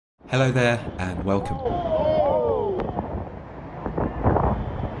Hello there and welcome.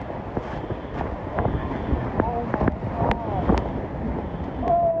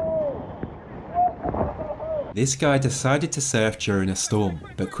 This guy decided to surf during a storm,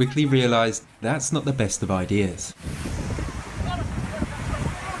 but quickly realised that's not the best of ideas.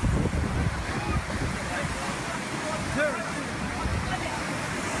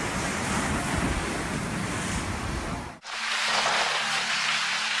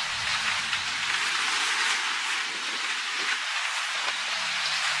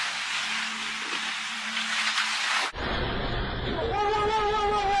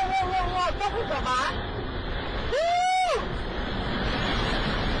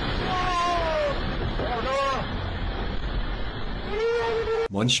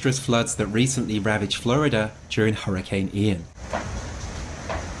 Monstrous floods that recently ravaged Florida during Hurricane Ian.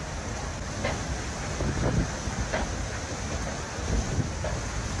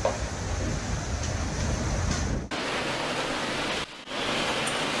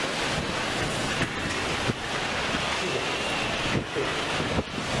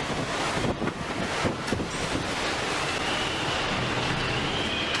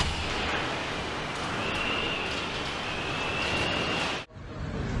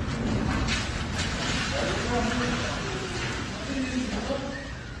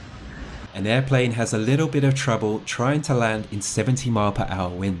 An airplane has a little bit of trouble trying to land in 70-mile-per-hour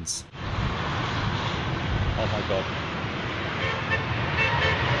winds. Oh my god.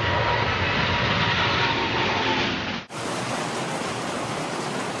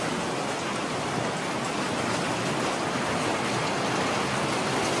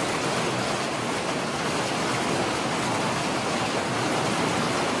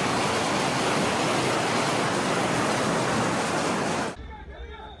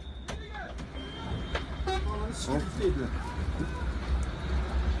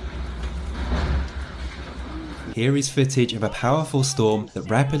 Here is footage of a powerful storm that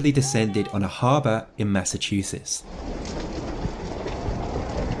rapidly descended on a harbour in Massachusetts.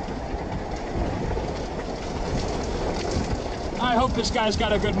 I hope this guy's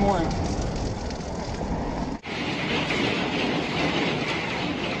got a good mooring.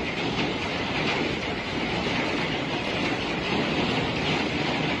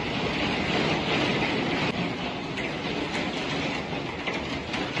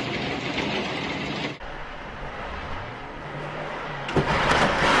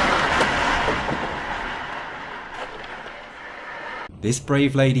 This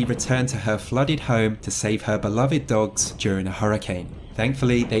brave lady returned to her flooded home to save her beloved dogs during a hurricane.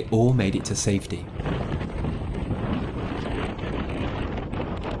 Thankfully, they all made it to safety.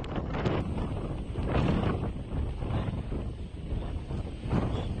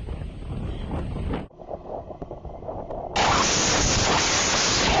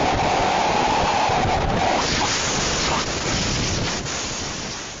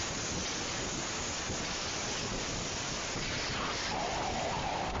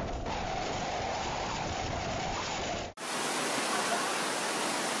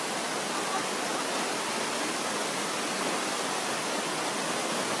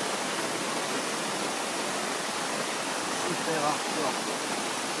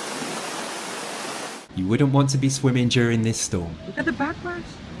 You wouldn't want to be swimming during this storm. Look at the backwards.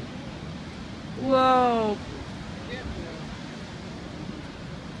 Whoa.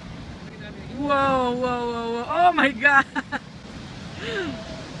 Whoa, whoa, whoa, whoa. Oh my god.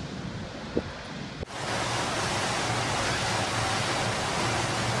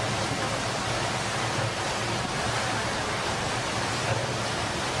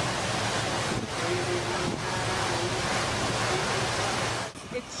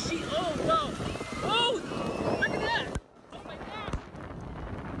 It's she. Oh, wow. Oh, look at that. Oh my god.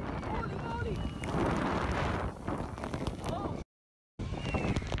 Holy moly. Oh.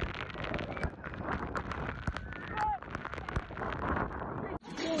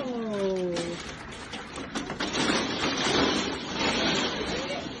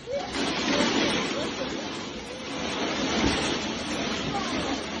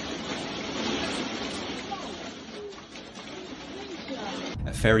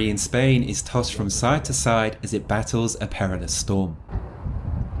 A ferry in Spain is tossed from side to side as it battles a perilous storm.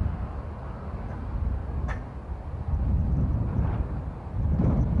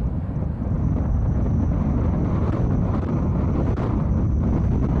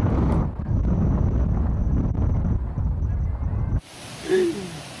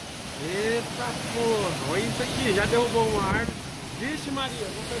 Eita porra, olha isso aqui, já derrubou uma árvore. Vixe Maria,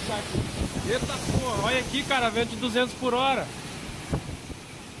 vou fechar aqui. Eita porra, olha aqui cara, vento de 200 por hora.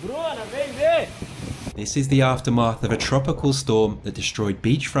 Bruna, vem ver! This is the aftermath of a tropical storm that destroyed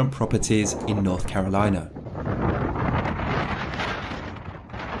beachfront properties in North Carolina.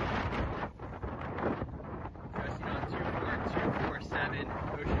 Pressing on 24247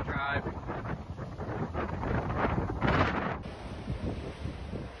 Ocean Drive.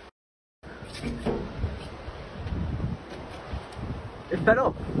 It fell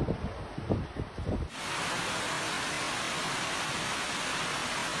off.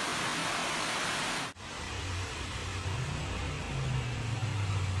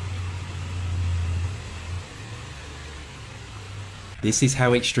 This is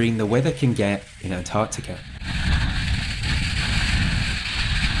how extreme the weather can get in Antarctica.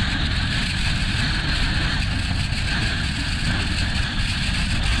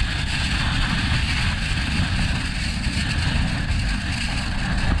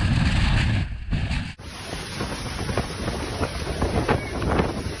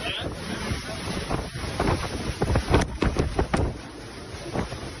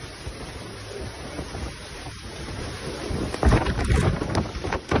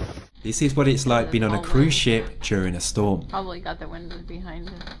 This is what it's like being on a cruise ship during a storm. Probably got the windows behind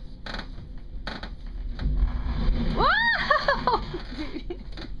it. Wow!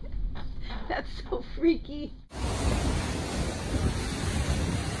 That's so freaky.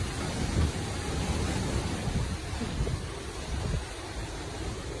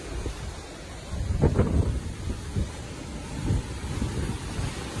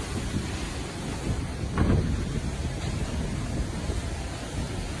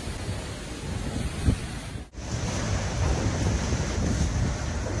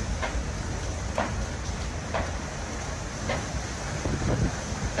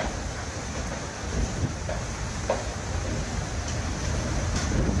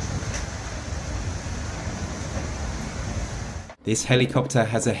 This helicopter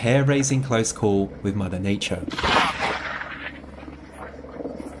has a hair-raising close call with Mother Nature.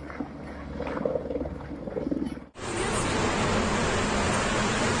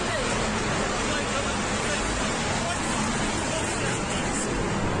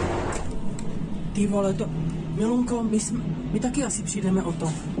 Ty vole, to... Milunko, my taky asi přijdeme o to.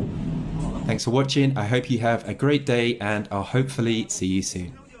 Thanks for watching. I hope you have a great day and I'll hopefully see you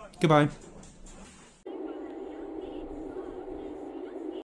soon. Goodbye.